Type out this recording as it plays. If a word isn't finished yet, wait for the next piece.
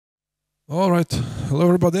All right, hello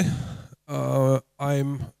everybody.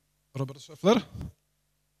 I'm Robert Szefler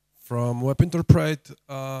from Web Interpret.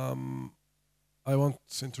 I won't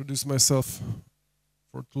introduce myself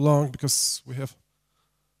for too long because we have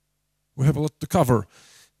a lot to cover.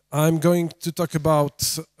 I'm going to talk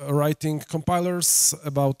about writing compilers,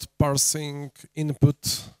 about parsing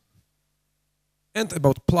input, and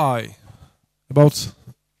about PLY, about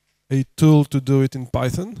a tool to do it in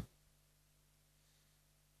Python.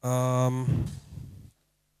 A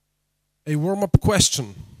warm-up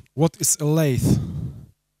question. What is a lathe?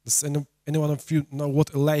 Does anyone of you know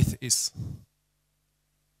what a lathe is?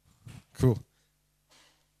 Cool.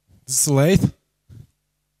 This is a lathe.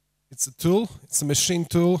 It's a tool. It's a machine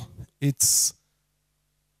tool. It's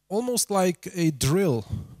almost like a drill,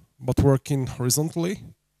 but working horizontally.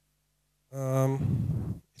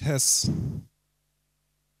 It has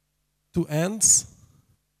two ends,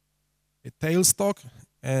 a tailstock,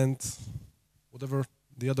 and whatever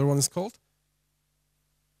the other one is called.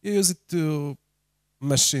 You use it to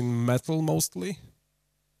machine metal mostly.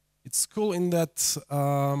 It's cool in that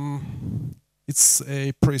it's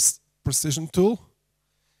a precision tool,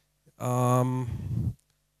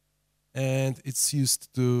 and it's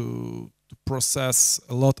used to process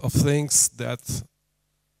a lot of things that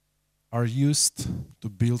are used to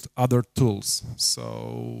build other tools.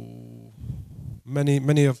 So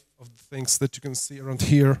many of the things that you can see around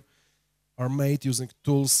here are made using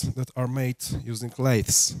tools that are made using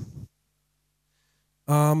lathes.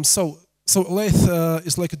 So a lathe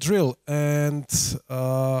is like a drill, and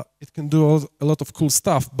it can do a lot of cool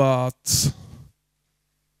stuff, but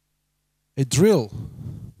a drill,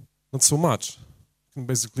 not so much. You can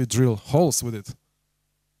basically drill holes with it.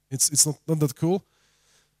 It's not that cool.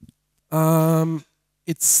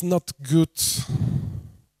 It's not good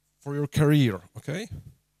for your career, okay?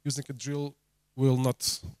 Using a drill will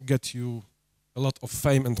not get you a lot of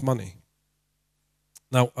fame and money.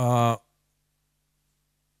 Now,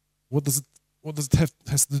 what does it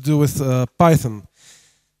has to do with Python?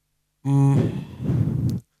 We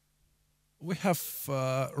have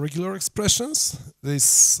regular expressions.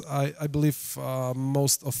 This, I believe,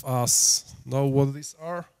 most of us know what these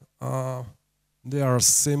are. They are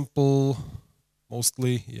simple,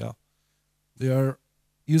 mostly, yeah. They are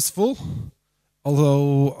useful,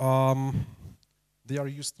 although they are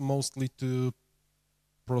used mostly to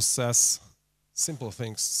process simple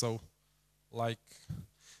things. So, like,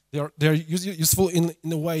 they are useful in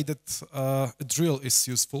a way that a drill is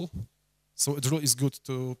useful. So a drill is good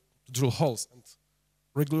to drill holes, and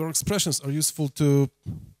regular expressions are useful to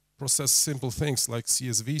process simple things like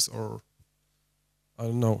CSVs or, I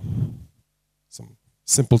don't know, some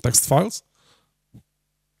simple text files.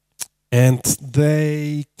 And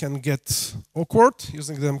they can get awkward.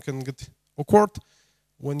 Using them can get awkward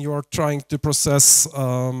when you are trying to process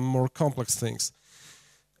more complex things.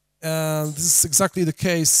 And this is exactly the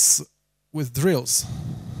case with drills.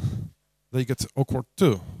 They get awkward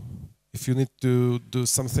too. If you need to do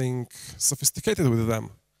something sophisticated with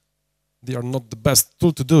them, they are not the best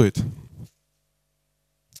tool to do it.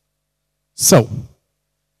 So,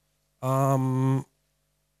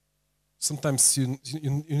 sometimes you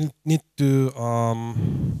need to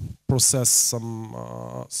process some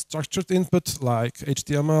structured input like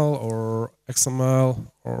HTML or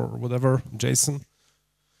XML or whatever, JSON.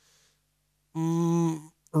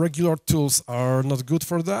 Regular tools are not good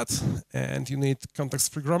for that, and you need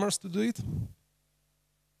context-free grammars to do it.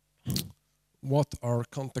 What are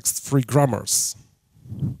context-free grammars?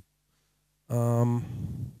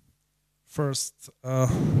 First,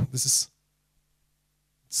 this is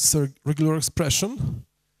a regular expression.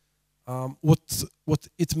 What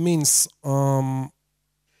it means on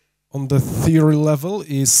the theory level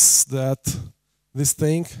is that this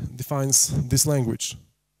thing defines this language.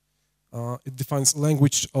 It defines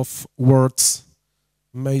language of words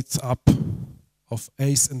made up of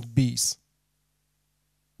A's and B's.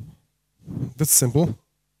 That's simple.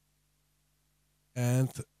 And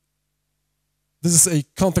this is a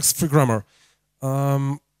context-free grammar.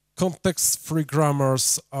 Context-free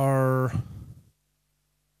grammars are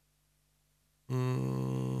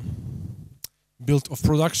built of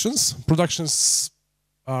productions. Productions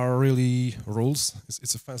are really rules.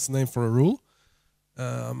 It's a fancy name for a rule.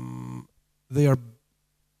 Their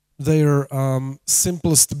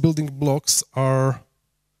simplest building blocks are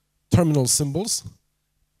terminal symbols.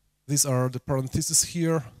 These are the parentheses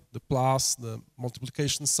here, the plus, the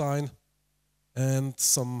multiplication sign, and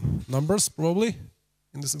some numbers probably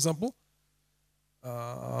in this example.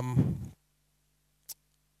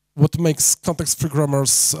 What makes context-free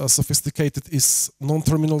grammars sophisticated is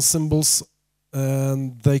non-terminal symbols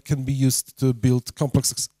and they can be used to build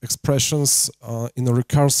complex expressions in a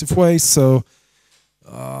recursive way. So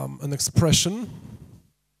an expression,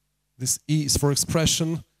 this E is for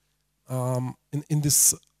expression, in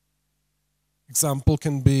this example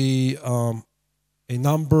can be a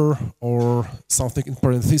number or something in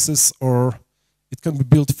parentheses, or it can be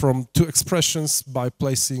built from two expressions by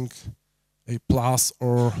placing a plus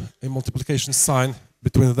or a multiplication sign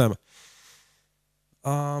between them.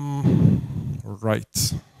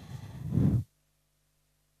 Right.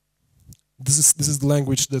 This is the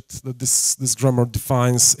language that this grammar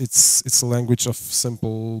defines. It's a language of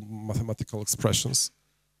simple mathematical expressions.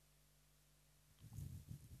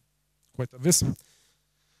 Quite obvious.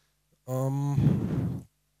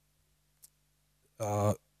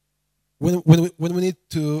 When we need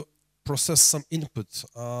to process some input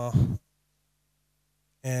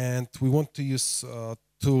and we want to use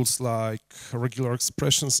tools like regular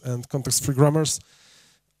expressions and context-free grammars,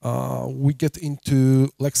 we get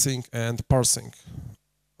into lexing and parsing.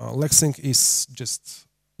 Lexing is just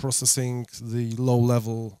processing the low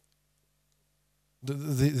level,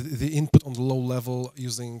 the input on the low level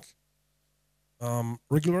using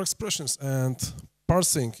regular expressions, and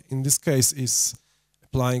parsing in this case is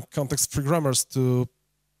applying context-free grammars to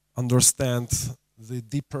understand the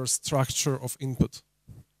deeper structure of input.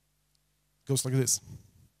 It goes like this.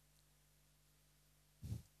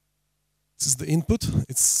 This is the input.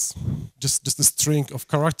 It's just a string of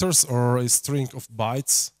characters or a string of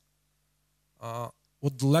bytes.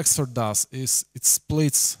 What the lexer does is it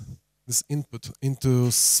splits this input into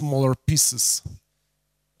smaller pieces.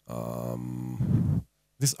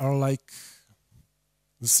 These are like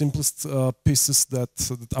the simplest pieces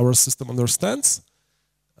that our system understands.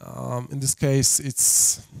 In this case,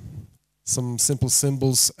 it's some simple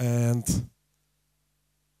symbols and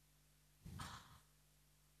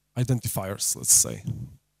identifiers, let's say.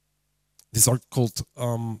 These are called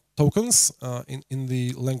tokens in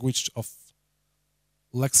the language of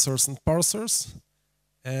lexers and parsers.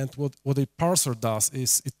 And what a parser does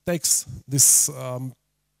is it takes this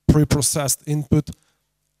pre-processed input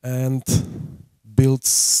and builds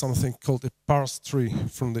something called a parse tree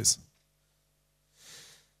from this.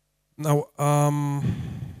 Now,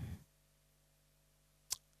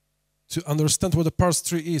 to understand what a parse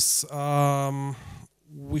tree is,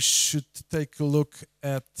 we should take a look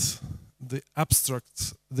at the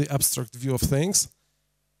abstract view of things,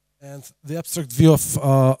 and the abstract view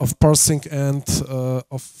of parsing and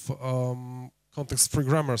of context-free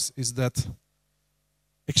grammars is that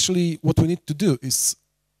actually what we need to do is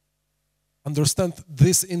understand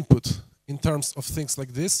this input in terms of things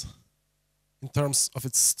like this, in terms of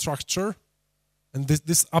its structure, and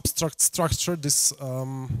this abstract structure, this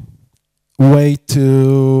way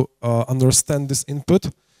to understand this input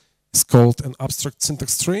is called an abstract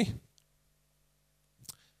syntax tree.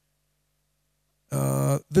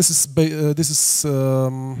 This is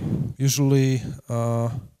usually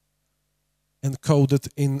encoded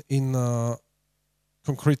in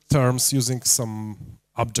concrete terms using some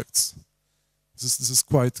objects. This is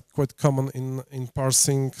quite common in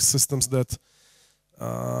parsing systems, that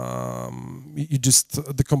you just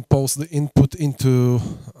decompose the input into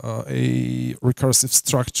a recursive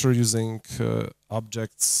structure using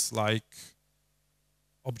objects like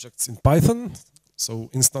objects in Python, so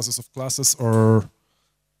instances of classes, or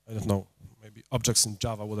I don't know, maybe objects in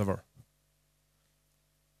Java, whatever.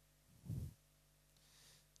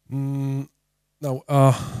 Now,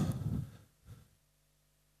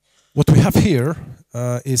 what we have here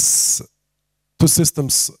is two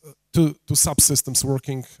subsystems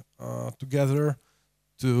working together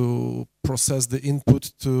to process the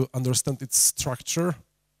input to understand its structure.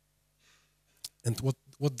 And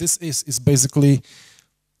what this is basically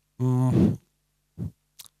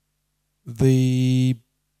the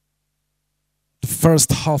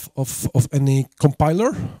first half of any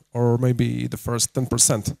compiler, or maybe the first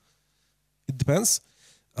 10%. It depends.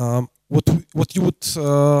 What you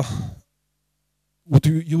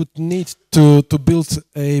would need to build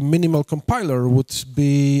a minimal compiler would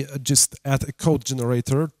be just add a code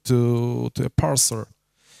generator to a parser,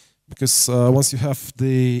 because once you have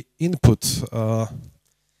the input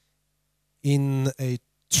in a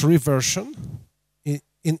tree version,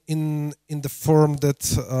 in the form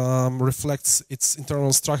that reflects its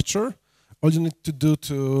internal structure, all you need to do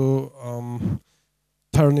to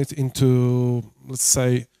turn it into, let's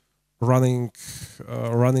say, running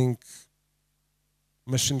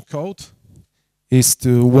machine code is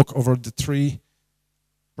to walk over the tree,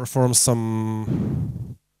 perform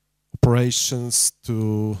some operations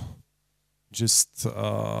to just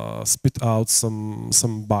spit out some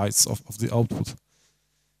bytes of the output.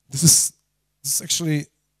 This is actually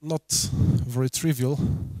not very trivial.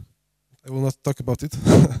 I will not talk about it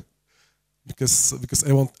because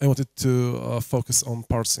I wanted to focus on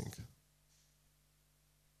parsing.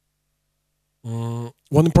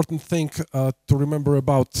 One important thing to remember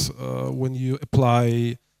about when you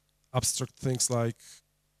apply abstract things like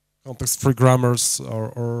context-free grammars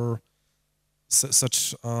or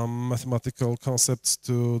such mathematical concepts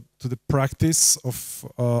to the practice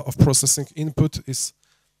of processing input is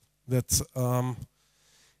that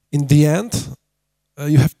in the end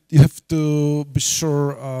you have to be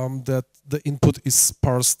sure that the input is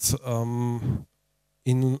parsed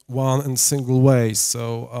in one and single way.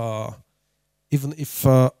 So even if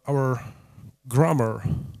our grammar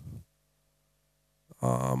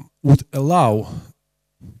would allow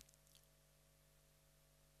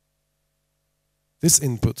this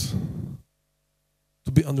input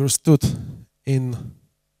to be understood in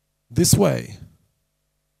this way,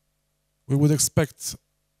 we would expect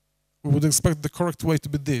the correct way to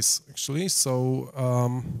be this, actually. So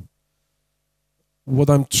what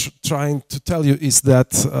I'm trying to tell you is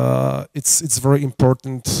that it's very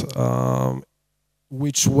important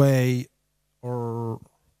which way or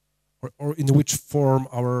in which form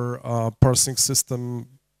our parsing system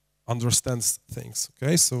understands things.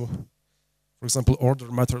 Okay, so for example,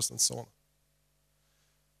 order matters and so on.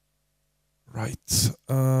 Right,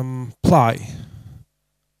 PLY.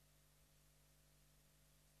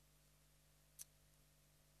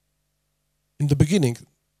 In the beginning,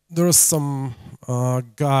 there are some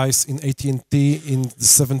guys in AT&T in the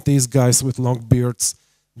 70s, guys with long beards.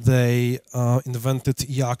 They invented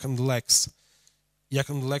Yak and Lex. Yak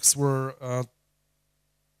and Lex were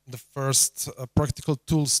the first practical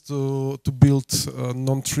tools to build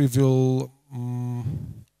non-trivial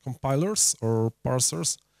compilers or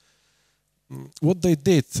parsers. What they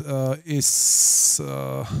did is,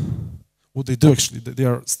 what they do actually, they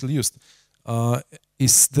are still used,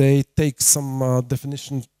 is they take some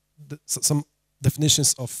definitions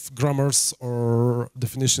of grammars or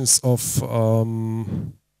definitions of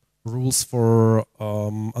rules for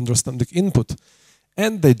understanding input,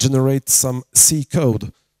 and they generate some C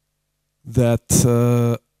code that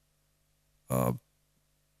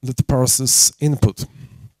that parses input.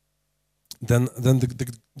 Then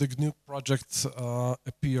the GNU project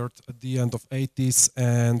appeared at the end of 80s,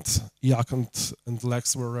 and Yak and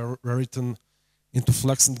Lex were rewritten into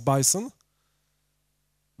Flex and Bison.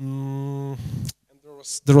 And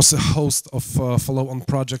there was a host of follow-on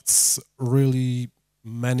projects, really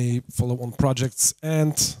many follow-on projects,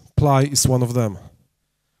 and PLY is one of them.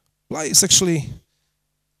 PLY is actually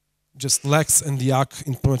just Lex and Yak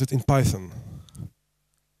implemented in Python.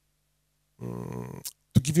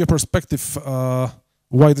 To give you a perspective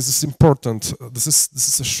why this is important, this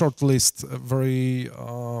is a short list, a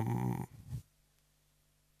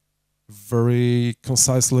very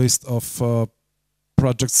concise list of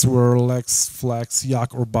projects where Lex, Flex,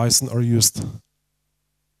 Yak, or Bison are used.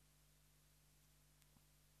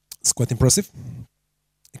 It's quite impressive.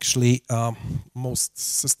 Actually, most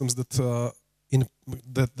systems that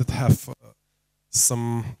that have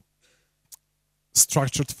some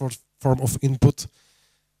structured form of input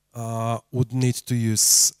would need to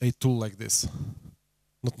use a tool like this.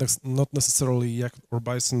 Not necessarily Yak or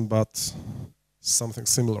Bison, but something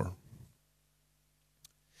similar.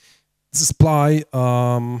 This is PLY,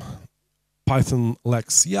 Python,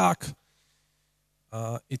 Lex, Yak.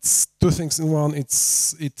 It's two things in one. It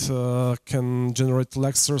can generate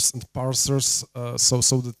lexers and parsers,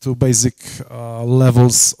 so the two basic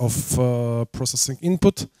levels of processing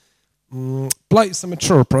input. PLY is a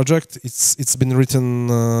mature project. It's been written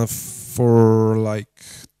for like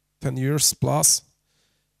 10 years plus.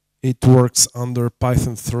 It works under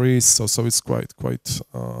Python 3, so it's quite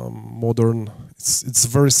modern. It's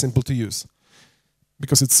very simple to use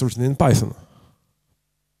because it's written in Python.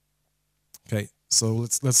 Okay, so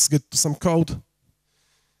let's get to some code.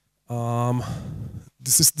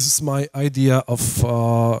 This is my idea of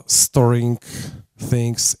storing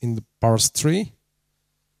things in the parse tree.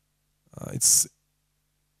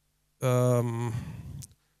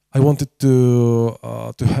 I wanted to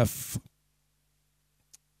have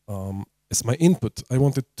as my input. I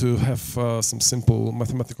wanted to have some simple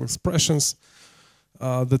mathematical expressions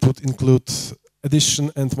that would include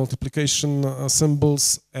addition and multiplication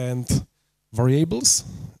symbols and variables.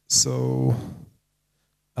 So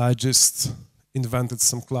I just invented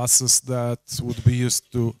some classes that would be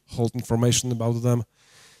used to hold information about them.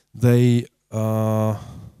 They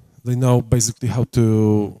know basically how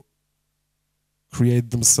to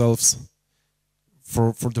create themselves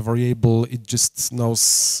for the variable, it just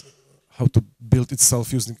knows how to build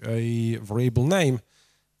itself using a variable name.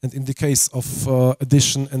 And in the case of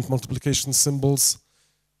addition and multiplication symbols,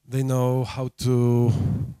 they know how to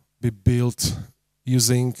be built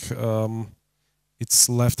using its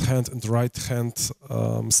left hand and right hand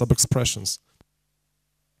sub-expressions.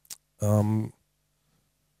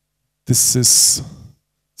 This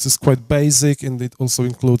is quite basic, and it also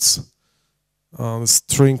includes the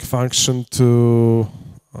string function to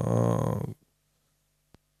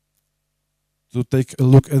take a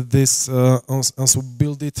look at this as we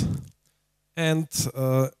build it, and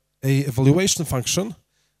a evaluation function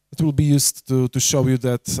that will be used to show you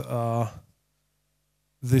that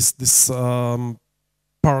this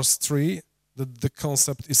parse tree, that the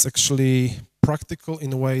concept is actually practical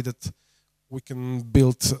in a way that we can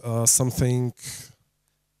build something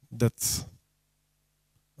that,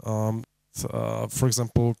 for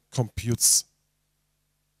example, computes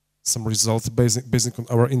some results based on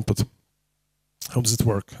our input. How does it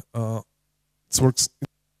work? It works like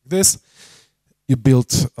this. You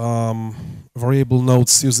build variable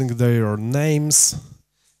nodes using their names,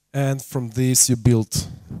 and from this you build,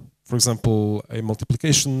 for example, a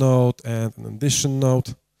multiplication node and an addition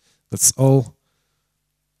node. That's all.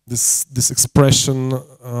 This expression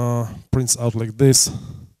prints out like this.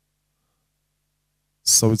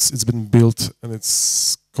 So it's been built and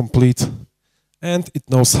it's complete, and it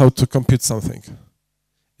knows how to compute something.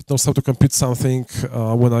 It knows how to compute something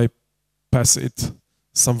when I pass it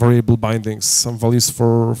some variable bindings, some values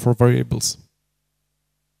for variables.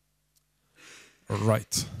 All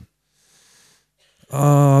right.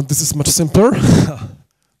 This is much simpler.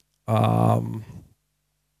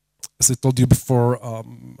 As I told you before,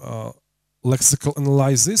 lexical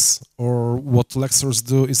analysis, or what lexers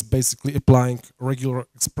do, is basically applying regular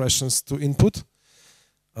expressions to input.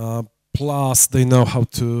 Plus, they know how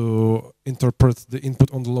to interpret the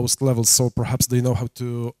input on the lowest level, so perhaps they know how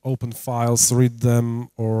to open files, read them,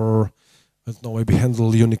 or, I don't know, maybe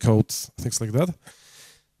handle Unicode, things like that.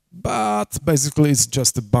 But basically, it's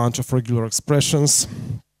just a bunch of regular expressions.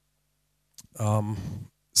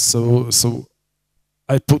 So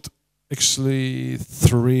I put actually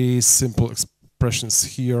 3 simple expressions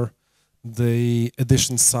here: the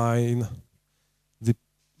addition sign,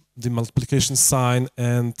 the multiplication sign,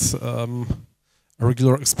 and a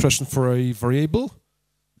regular expression for a variable.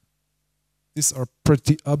 These are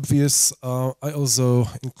pretty obvious. I also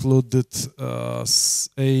included a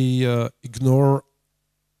ignore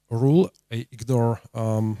rule, a ignore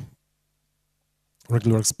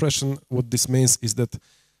regular expression. What this means is that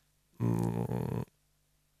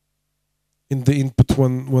in the input,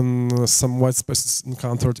 when some white space is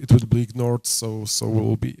encountered, it will be ignored. So we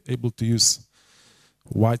will be able to use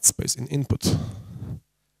white space in input.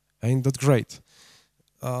 Ain't that great?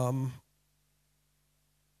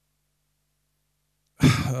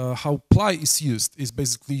 How PLY is used is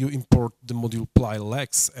basically you import the module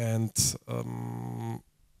PLY-lex and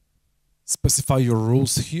specify your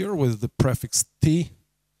rules here with the prefix t,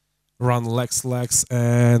 run lex,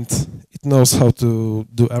 and it knows how to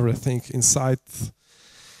do everything inside.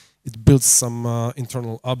 It builds some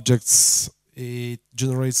internal objects. It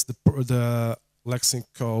generates the lexing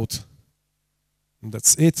code, and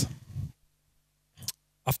that's it.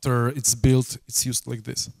 After it's built, it's used like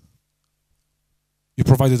this. You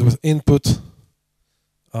provide it with input.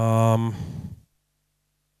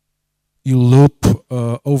 You loop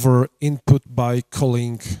over input by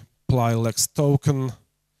calling PLY-lex token,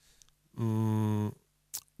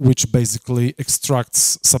 which basically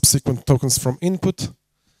extracts subsequent tokens from input.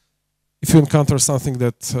 If you encounter something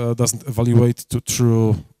that doesn't evaluate to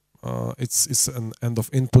true, it's an end of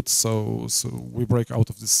input, so we break out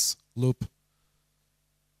of this loop.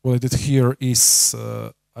 What I did here is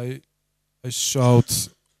I showed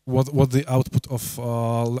what the output of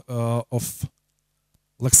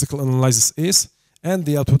lexical analysis is, and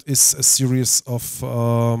the output is a series of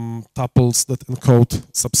tuples that encode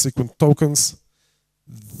subsequent tokens.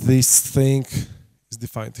 This thing is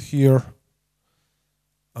defined here.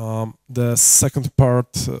 The second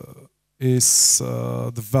part is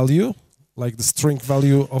the value, like the string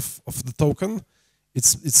value of the token.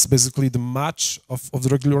 It's basically the match of the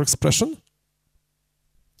regular expression.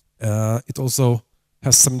 It also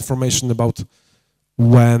has some information about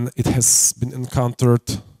when it has been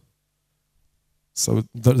encountered. So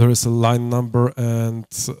there is a line number and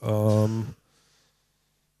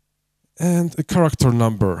a character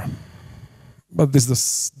number. But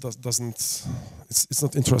this doesn't. It's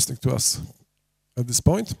not interesting to us at this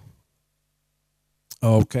point.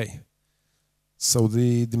 Okay. So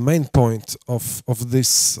the main point of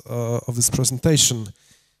this presentation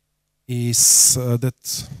is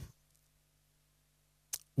that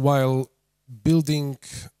while building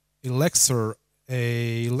a lexer,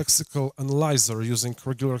 a lexical analyzer using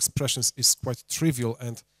regular expressions is quite trivial,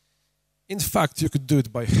 and in fact you could do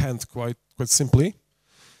it by hand quite simply.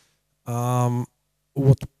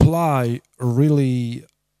 What PLY really,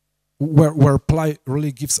 where PLY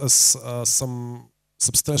really gives us some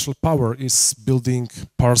substantial power is building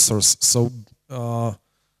parsers. So the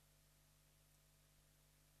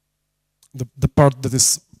part that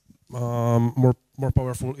is more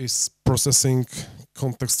powerful is processing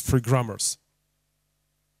context-free grammars.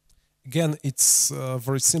 Again, it's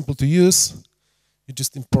very simple to use. You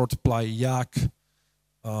just import PLY YAC.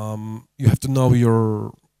 You have to know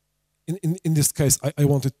your. In this case, I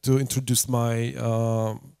wanted to introduce my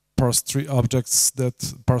parse-tree objects,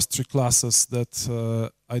 parse-tree classes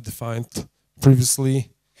that I defined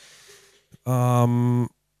previously. PLY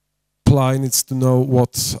needs to know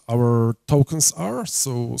what our tokens are.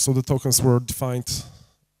 So the tokens were defined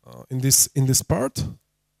in this part.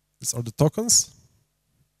 These are the tokens.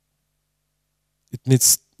 It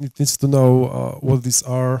needs to know what these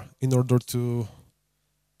are in order to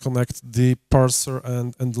connect the parser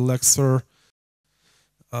and the lexer.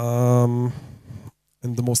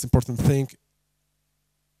 And the most important thing,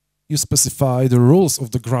 you specify the rules of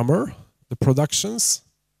the grammar, the productions,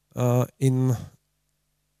 in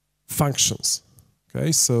functions.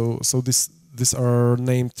 Okay, so these are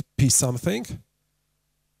named p something,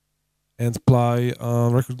 and PLY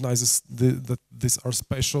recognizes that these are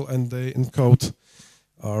spatial and they encode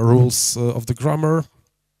rules of the grammar.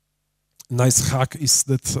 Nice hack is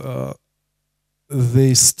that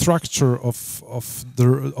the structure of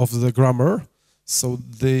the grammar, so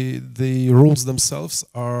the rules themselves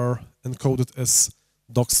are encoded as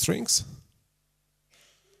docstrings,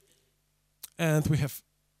 and we have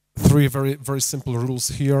three very simple rules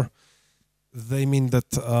here. They mean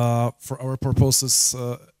that for our purposes,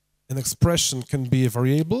 an expression can be a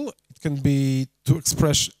variable. It can be two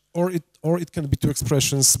expressions, or it can be two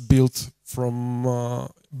expressions built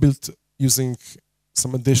using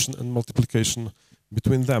some addition and multiplication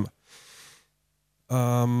between them.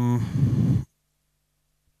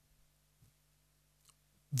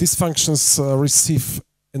 These functions receive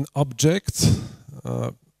an object,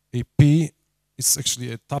 a p. It's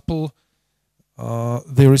actually a tuple.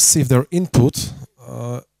 They receive their input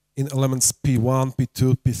in elements p1,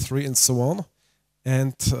 p2, p3, and so on,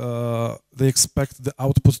 and they expect the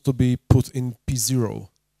output to be put in p0.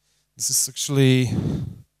 This is actually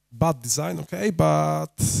bad design, okay,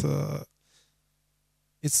 but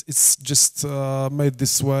it's just made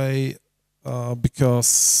this way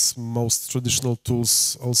because most traditional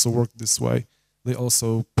tools also work this way. They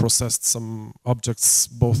also processed some objects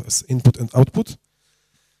both as input and output.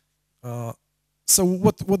 So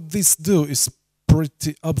what these do is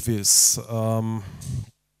pretty obvious.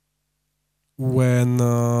 When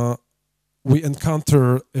we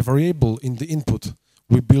encounter a variable in the input,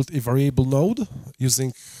 we build a variable node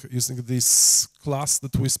using this class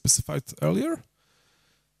that we specified earlier.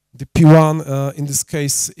 The P1 in this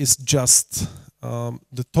case is just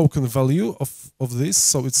the token value of this,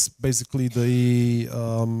 so it's basically the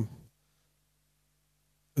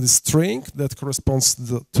string that corresponds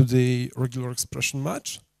to the regular expression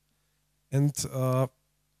match. And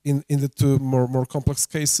in the two more complex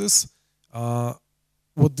cases,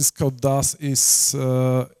 what this code does is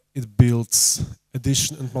it builds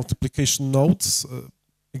addition and multiplication nodes,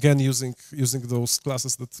 again using those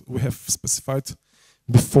classes that we have specified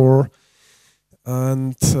before,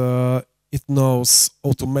 and it knows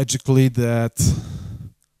automagically that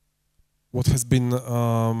what has been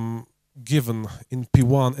given in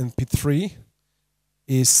P1 and P3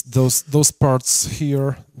 is those parts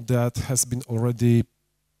here that has been already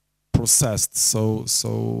processed. So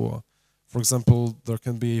for example, there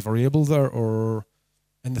can be a variable there or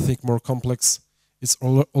anything more complex. It's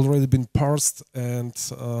already been parsed and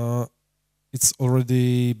it's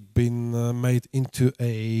already been made into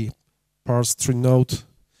a parse-tree node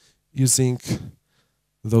using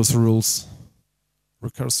those rules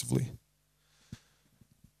recursively.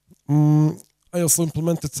 I also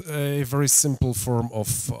implemented a very simple form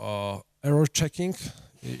of error checking.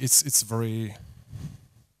 It's very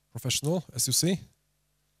professional, as you see.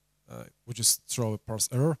 We just throw a parse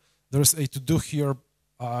error. There's a to-do here.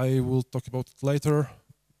 I will talk about it later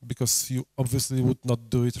because you obviously would not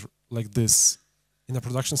do it like this in a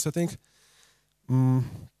production setting.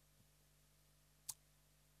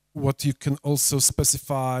 What you can also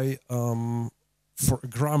specify for a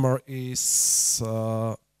grammar is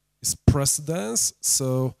is precedence.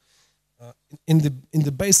 So in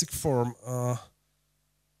the basic form,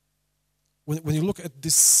 when you look at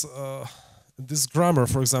this grammar,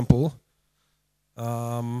 for example,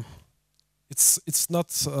 it's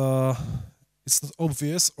not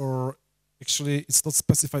obvious, or actually it's not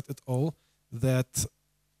specified at all, that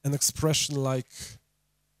an expression like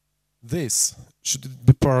this should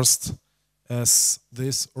be parsed as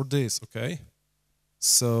this or this. Okay,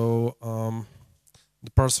 so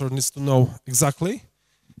the parser needs to know exactly,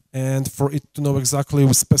 and for it to know exactly,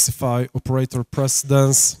 we specify operator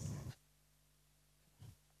precedence,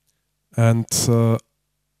 and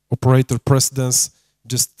operator precedence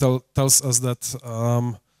just tells us that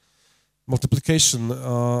multiplication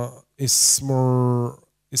has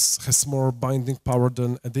more binding power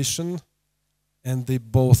than addition, and they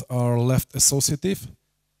both are left associative.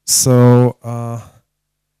 So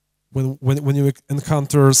when you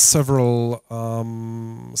encounter several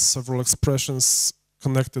expressions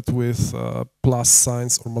connected with plus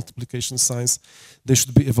signs or multiplication signs, they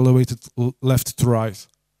should be evaluated left to right.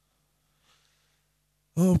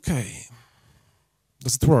 Okay,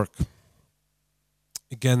 does it work?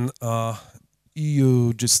 Again,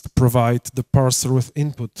 you just provide the parser with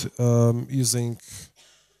input using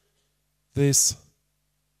this.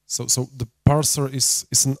 So the parser is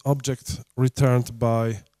an object returned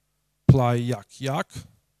by PLY yak,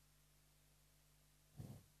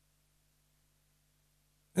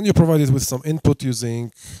 and you provide it with some input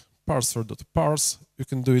using parser.parse. You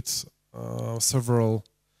can do it several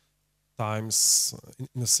times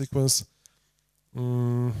in a sequence.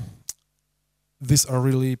 These are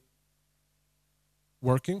really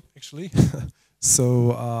working, actually.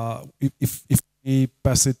 So if we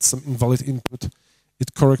pass it some invalid input,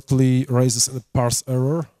 it correctly raises a parse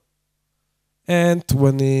error. And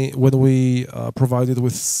when we provide it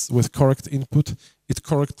with correct input, it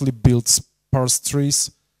correctly builds parse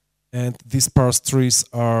trees, and these parse trees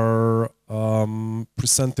are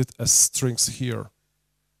presented as strings here.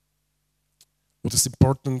 What is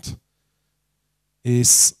important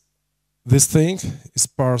is this thing is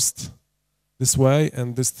parsed this way,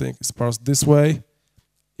 and this thing is parsed this way.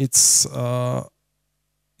 It's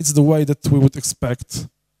the way that we would expect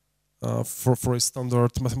for a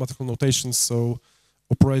standard mathematical notation. So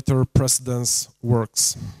operator precedence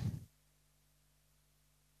works.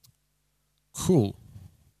 Cool.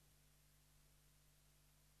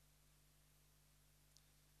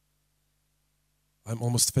 I'm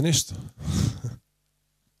almost finished.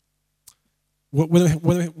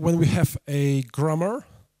 When we have a grammar,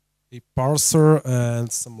 a parser,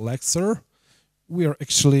 and some lexer, we are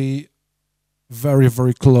actually very,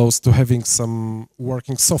 very close to having some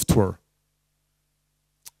working software.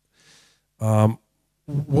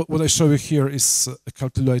 What I show you here is a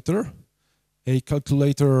calculator. A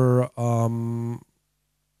calculator,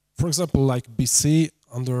 for example, like BC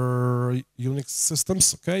under Unix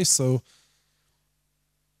systems. Okay, so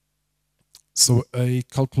a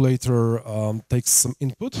calculator takes some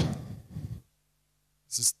input.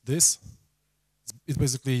 This. It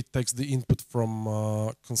basically takes the input from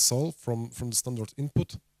console, from the standard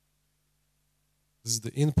input. This is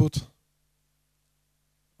the input.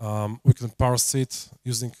 We can parse it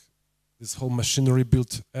using this whole machinery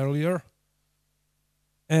built earlier,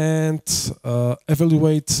 and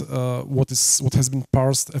evaluate what has been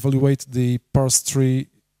parsed. Evaluate the parse tree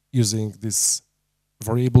using these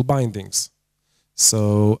variable bindings.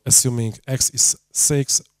 So assuming x is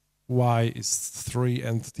 6, y is 3,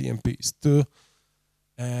 and tmp is 2,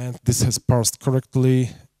 and this has parsed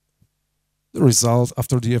correctly, the result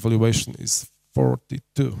after the evaluation is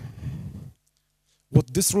 42.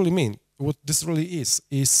 What this really means, what this really is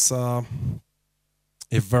a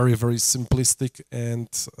very, very simplistic and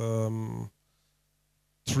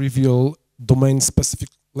trivial domain-specific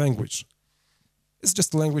language. It's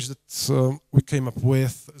just a language that we came up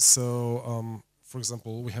with. So, for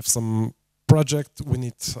example, we have some project, we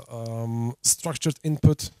need structured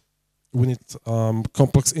input, we need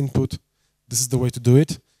complex input. This is the way to do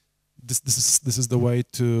it. This is the way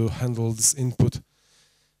to handle this input.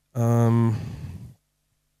 All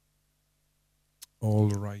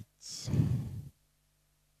right.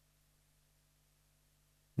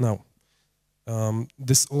 Now,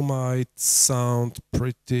 this all might sound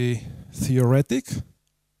pretty theoretic,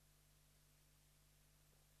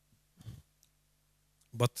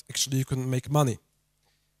 but actually you can make money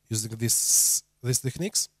using these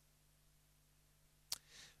techniques.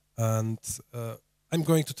 And I'm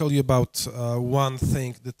going to tell you about one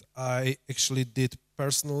thing that I actually did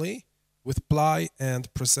personally with PLY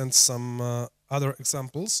and present some other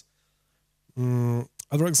examples.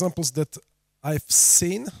 Other examples that I've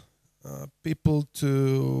seen people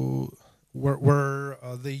to where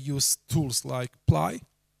they use tools like PLY,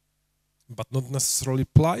 but not necessarily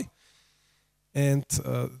PLY. And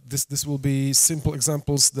this will be simple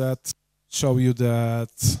examples that show you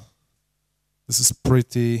that this is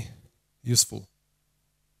pretty useful.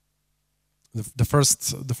 The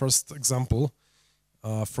first example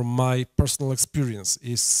from my personal experience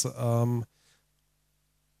is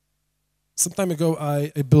some time ago I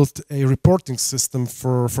built a reporting system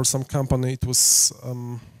for some company. It was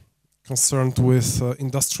concerned with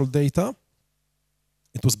industrial data.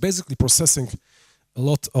 It was basically processing a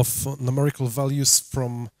lot of numerical values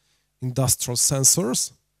from industrial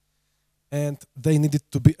sensors, and they needed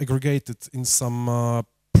to be aggregated in some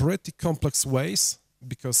pretty complex ways,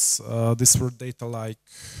 because these were data like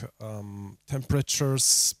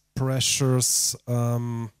temperatures, pressures,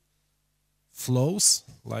 flows,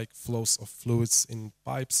 like flows of fluids in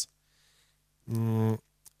pipes. And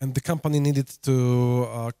the company needed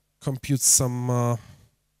to compute some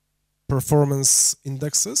performance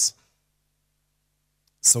indexes.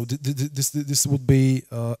 So this would be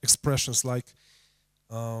expressions like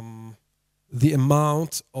the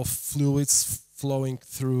amount of fluids flowing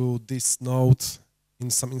through this node in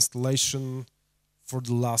some installation for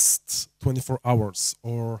the last 24 hours,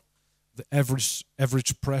 or the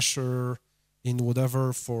average pressure in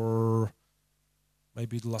whatever for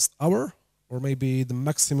maybe the last hour, or maybe the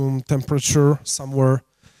maximum temperature somewhere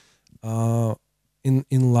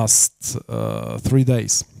in last 3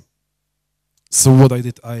 days. So what I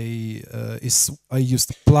did, I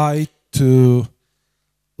used PLY to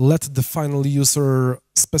let the final user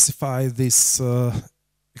specify these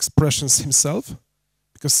expressions himself,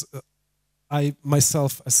 because I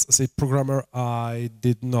myself, as a programmer, I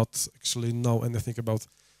did not actually know anything about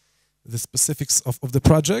the specifics of the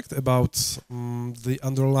project, about the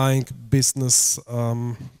underlying business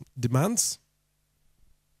demands.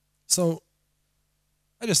 So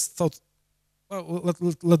I just thought, well,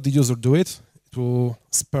 let the user do it. It will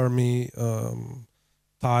spare me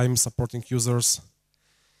time supporting users.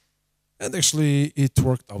 And actually, it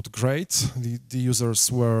worked out great. The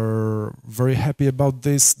users were very happy about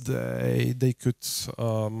this. They could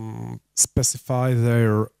specify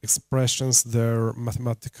their expressions, their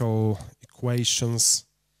mathematical equations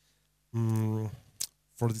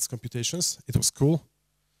for these computations. It was cool.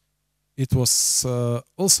 It was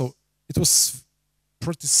also, it was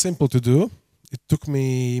pretty simple to do. It took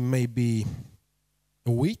me maybe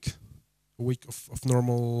a week of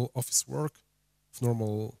normal office work, of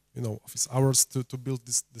normal, office hours to build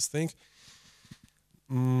this thing.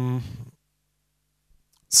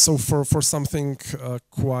 So for something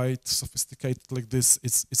quite sophisticated like this,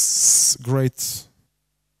 it's great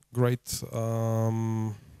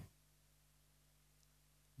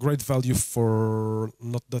value for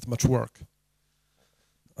not that much work.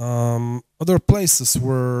 Other places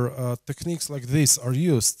where techniques like this are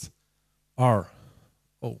used are,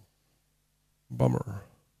 oh, bummer.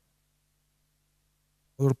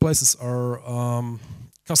 Other places are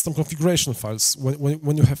custom configuration files.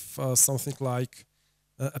 When you have something like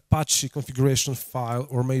Apache configuration file,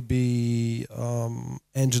 or maybe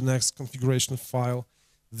Nginx configuration file,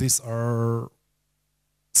 these are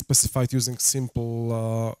specified using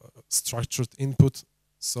simple structured input.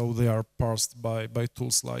 So they are parsed by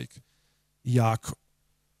tools like Yak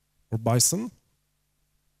or Bison,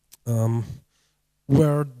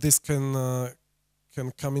 where this can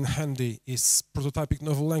come in handy is prototyping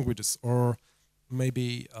novel languages, or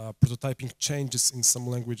maybe prototyping changes in some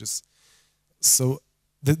languages. So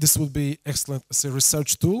this would be excellent as a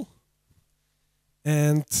research tool.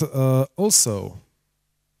 And also,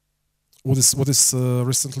 what is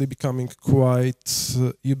recently becoming quite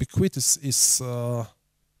ubiquitous is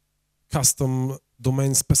custom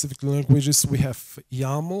domain-specific languages. We have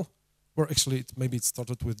YAML, or actually maybe it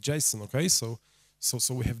started with JSON. Okay, so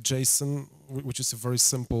we have JSON, which is a very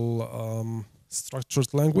simple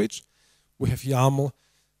structured language. We have YAML,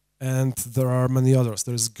 and there are many others.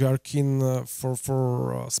 There is Gherkin for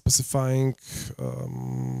specifying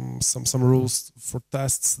some rules for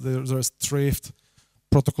tests. There is Thrift,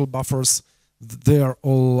 protocol buffers. They are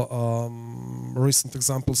all recent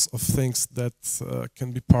examples of things that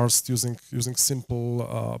can be parsed using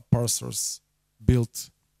simple parsers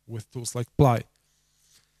built with tools like PLY.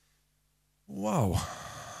 Wow.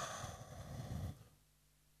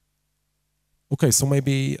 Okay, so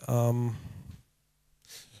maybe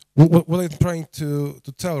what I'm trying to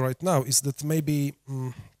tell right now is that maybe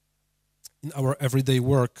in our everyday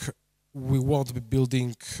work we won't be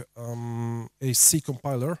building a C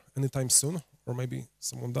compiler anytime soon, or maybe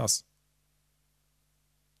someone does.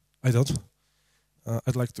 I don't.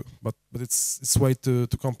 I'd like to, but it's way too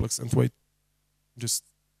complex and way just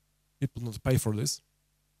people not pay for this.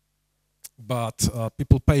 But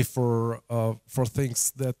people pay for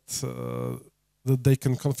things that that they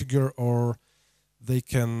can configure or they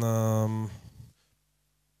can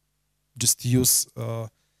just use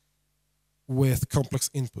with complex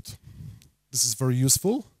input. This is very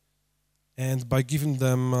useful, and by giving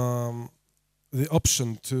them the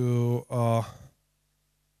option to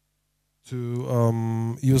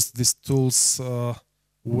use these tools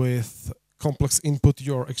with complex input,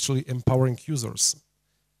 you're actually empowering users,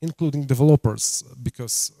 including developers,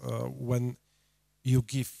 because when you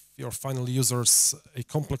give your final users a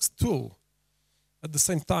complex tool, at the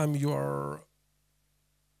same time you're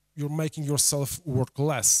making yourself work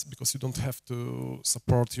less, because you don't have to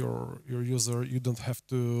support your user, you don't have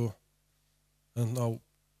to tell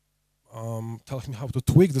him how to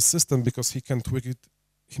tweak the system, because he can tweak it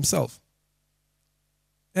himself.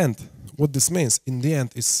 And what this means in the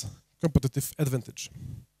end is competitive advantage.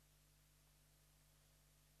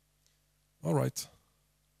 All right.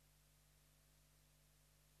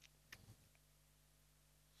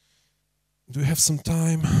 Do we have some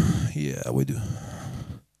time? Yeah, we do.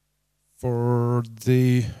 For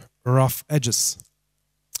the rough edges.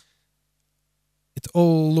 It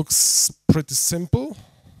all looks pretty simple,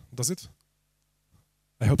 does it?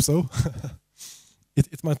 I hope so.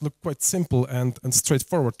 It might look quite simple and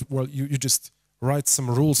straightforward. Well, you just write some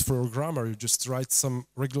rules for your grammar, you just write some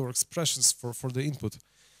regular expressions for the input.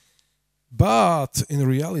 But in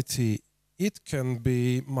reality, it can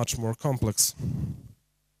be much more complex.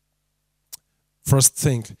 First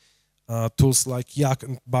thing, tools like Yak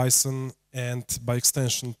and Bison, and by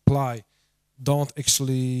extension PLY, don't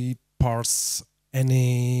actually parse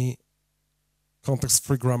any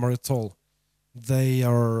context-free grammar at all. They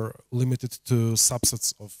are limited to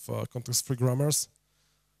subsets of context-free grammars.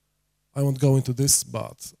 I won't go into this,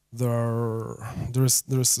 but there is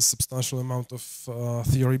a substantial amount of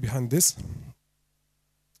theory behind this.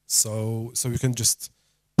 So you can just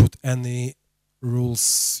put any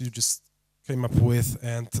rules you just came up with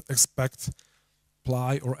and expect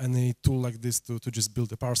PLY or any tool like this to just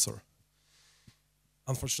build a parser.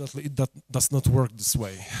 Unfortunately, it does not work this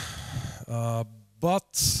way.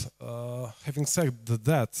 But having said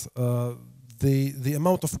that, the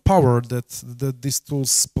amount of power that these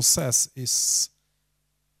tools possess is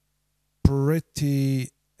pretty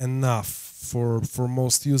enough for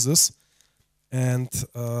most users. And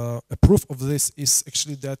a proof of this is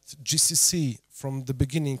actually that GCC from the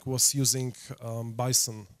beginning was using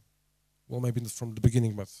Bison. Well, maybe not from the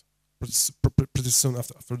beginning, but pretty soon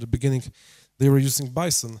after the beginning, they were using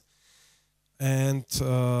Bison. And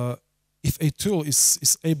if a tool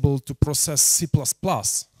is able to process C++,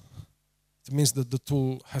 it means that the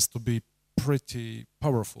tool has to be pretty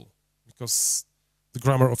powerful, because the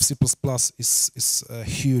grammar of C++ is a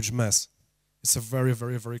huge mess. It's a very,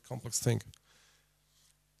 very, very complex thing.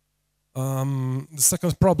 The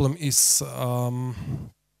second problem is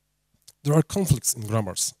there are conflicts in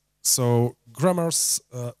grammars. So grammars,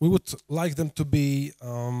 we would like them to be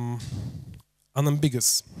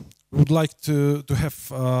unambiguous. We would like to have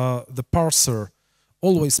the parser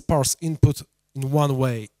always parse input in one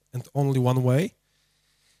way and only one way.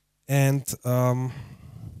 And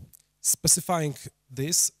specifying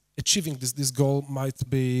this, achieving this goal might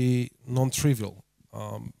be non-trivial.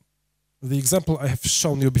 The example I have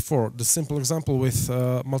shown you before, the simple example with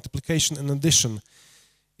multiplication and addition,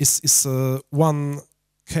 is one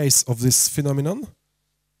case of this phenomenon.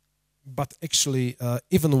 But actually,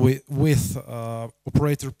 even with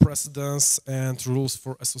operator precedence and rules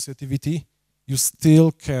for associativity, you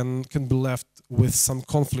still can be left with some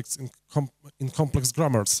conflicts in complex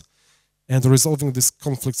grammars. And resolving these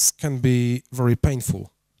conflicts can be very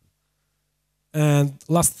painful. And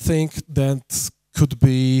last thing that could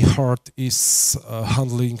be hard is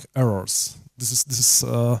handling errors. This is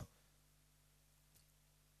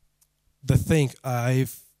the thing I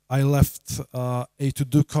left a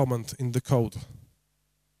to-do comment in the code.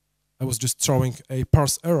 I was just throwing a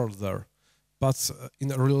parse error there. But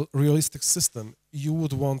in a realistic system, you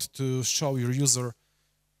would want to show your user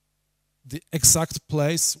the exact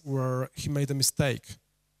place where he made a mistake,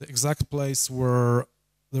 the exact place where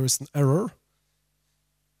there is an error.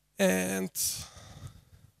 And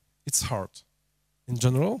it's hard. In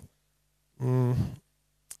general,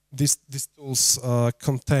 these tools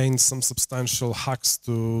contain some substantial hacks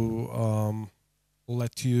to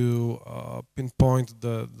let you pinpoint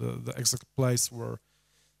the exact place where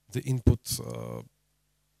the input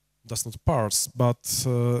does not parse. But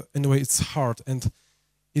anyway, it's hard. And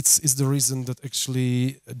it's the reason that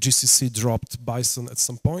actually GCC dropped Bison at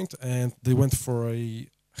some point, and they went for a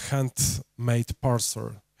handmade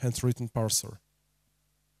parser, handwritten parser.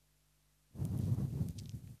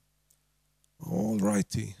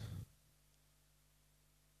 Alrighty.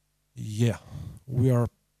 Yeah, we are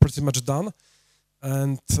pretty much done,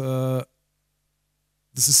 and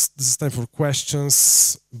this is time for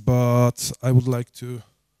questions. But I would like to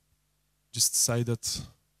just say that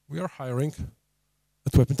we are hiring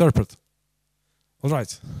at Web Interpret. All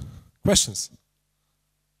right, questions.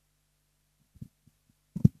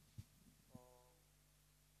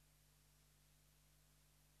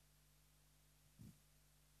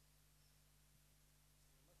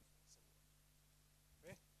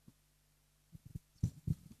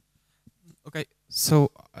 Okay,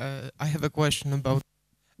 so I have a question about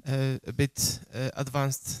a bit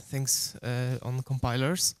advanced things on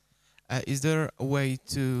compilers. Is there a way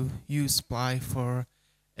to use PLY for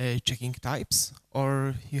checking types,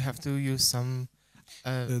 or you have to use some?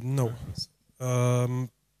 No.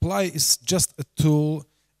 PLY is just a tool,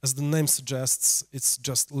 as the name suggests. It's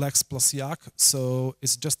just Lex plus Yak, so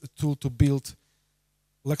it's just a tool to build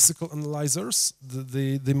lexical analyzers,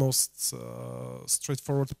 the most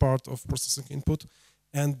straightforward part of processing input,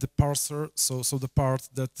 and the parser, so the part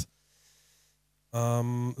that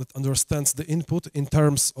that understands the input in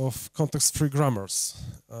terms of context-free grammars.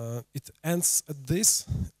 It ends at this.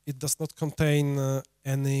 It does not contain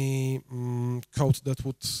any code that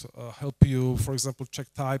would help you, for example,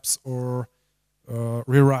 check types or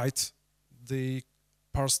rewrite the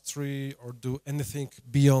parse tree or do anything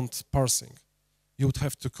beyond parsing. You would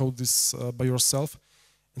have to code this by yourself.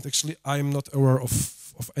 And actually, I'm not aware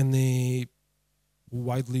of any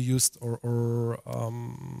widely used or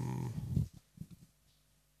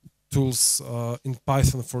tools in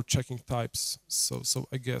Python for checking types. So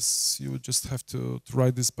I guess you would just have to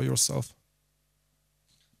write this by yourself.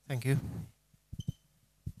 Thank you.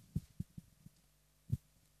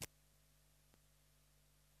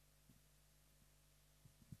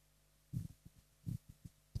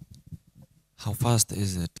 How fast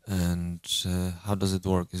is it, and how does it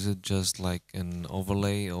work? Is it just like an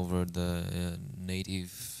overlay over the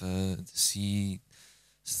native C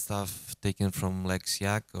stuff taken from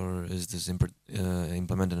LexYak, or is this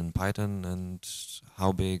implemented in Python? And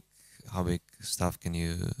how big stuff can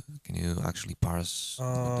you actually parse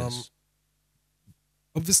with this?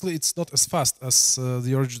 Obviously, it's not as fast as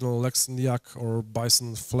the original Lex and Yak or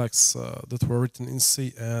Bison Flex that were written in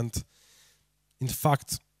C, and in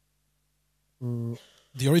fact,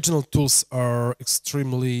 the original tools are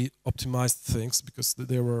extremely optimized things because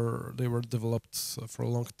they were developed for a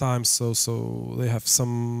long time. So they have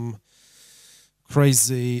some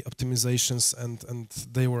crazy optimizations and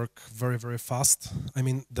they work very fast. I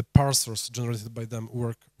mean, the parsers generated by them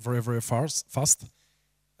work very fast.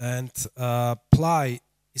 And PLY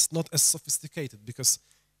is not as sophisticated because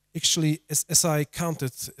actually, as I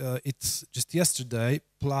counted it just yesterday,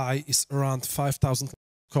 PLY is around 5,000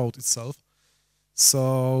 code itself.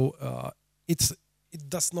 So it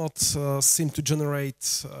does not seem to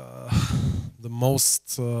generate the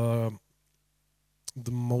most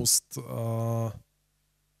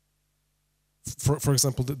for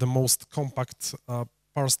example the most compact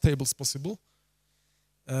parse tables possible,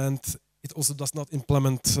 and it also does not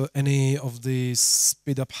implement any of the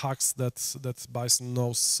speed up hacks that Bison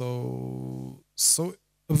knows. So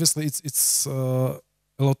obviously it's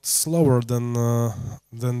a lot slower than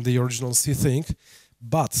the original C thing,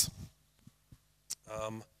 but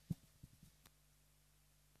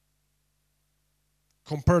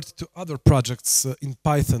compared to other projects in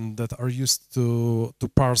Python that are used to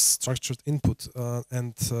parse structured input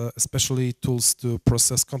and especially tools to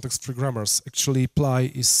process context-free grammars, actually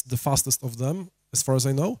PLY is the fastest of them, as far as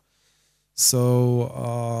I know. So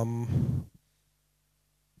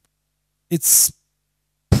it's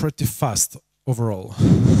pretty fast overall.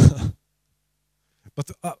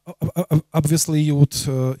 But obviously you would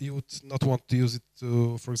not want to use it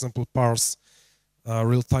to, for example, parse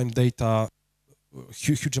real-time data,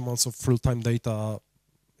 huge amounts of real-time data.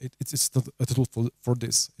 It's not a tool for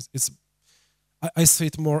this. I see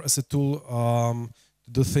it more as a tool to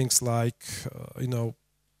do things like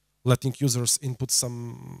letting users input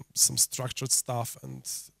some structured stuff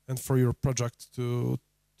and for your project to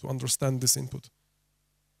understand this input.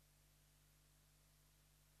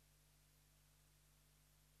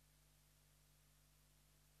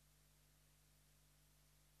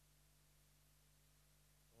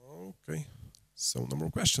 Okay, so no more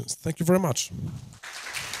questions. Thank you very much.